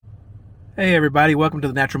Hey everybody, welcome to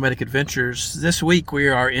the Natural Medic Adventures. This week we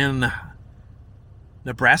are in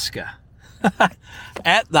Nebraska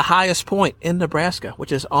at the highest point in Nebraska,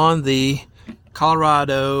 which is on the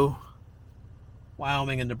Colorado,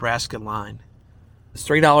 Wyoming, and Nebraska line. It's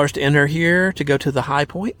 $3 to enter here to go to the high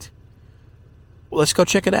point. Well, let's go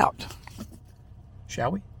check it out,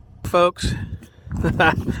 shall we? Folks,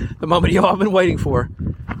 the moment you all have been waiting for.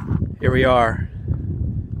 Here we are.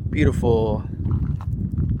 Beautiful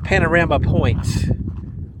panorama point.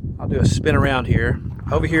 I'll do a spin around here.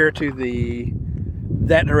 Over here to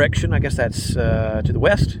that direction, I guess that's to the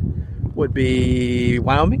west, would be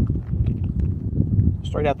Wyoming.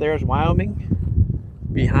 Straight out there is Wyoming.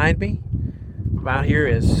 Behind me, about here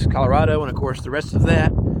is Colorado, and of course the rest of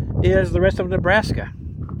that is the rest of Nebraska.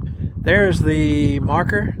 There's the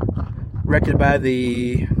marker erected by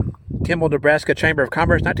the Kimball, Nebraska Chamber of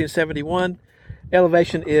Commerce, 1971.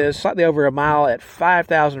 Elevation is slightly over a mile at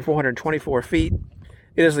 5,424 feet.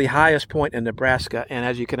 It is the highest point in Nebraska, and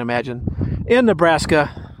as you can imagine, in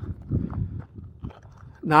Nebraska,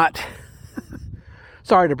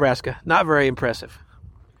 sorry Nebraska, not very impressive.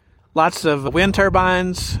 Lots of wind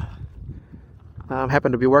turbines.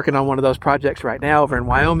 Happen to be working on one of those projects right now over in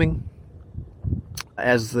Wyoming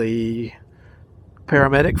as the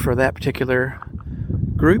paramedic for that particular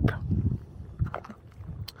group.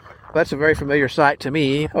 That's a very familiar sight to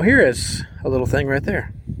me. Oh, here is a little thing right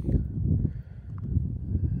there.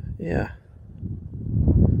 Yeah.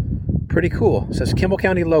 Pretty cool. It says Kimball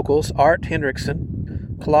County locals Art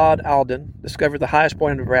Hendrickson, Claude Alden discovered the highest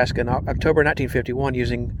point in Nebraska in October 1951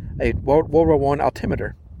 using a World War I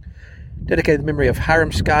altimeter. Dedicated to the memory of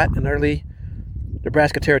Hiram Scott, an early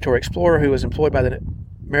Nebraska territory explorer who was employed by the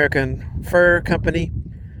American Fur Company,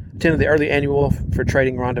 attended the early annual for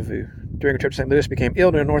trading rendezvous. During a trip to St. Louis, became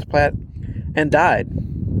ill near North Platte and died,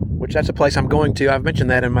 which that's a place I'm going to. I've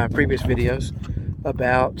mentioned that in my previous videos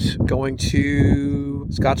about going to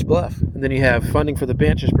Scotts Bluff. And then you have funding for the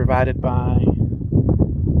bench is provided by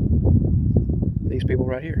these people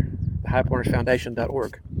right here, the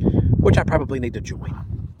highpointersfoundation.org, which I probably need to join.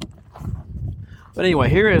 But anyway,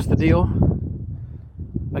 here is the deal.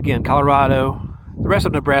 Again, Colorado, the rest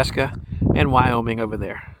of Nebraska, and Wyoming over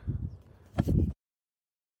there.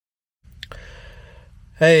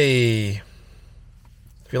 Hey,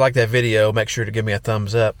 if you like that video, make sure to give me a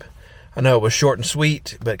thumbs up. I know it was short and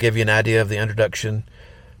sweet, but gave you an idea of the introduction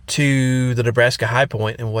to the Nebraska high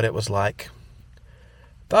point and what it was like.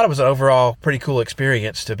 Thought it was an overall pretty cool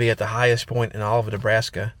experience to be at the highest point in all of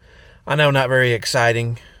Nebraska. I know not very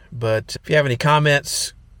exciting, but if you have any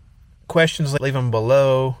comments, questions, leave them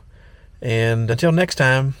below. And until next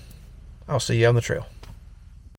time, I'll see you on the trail.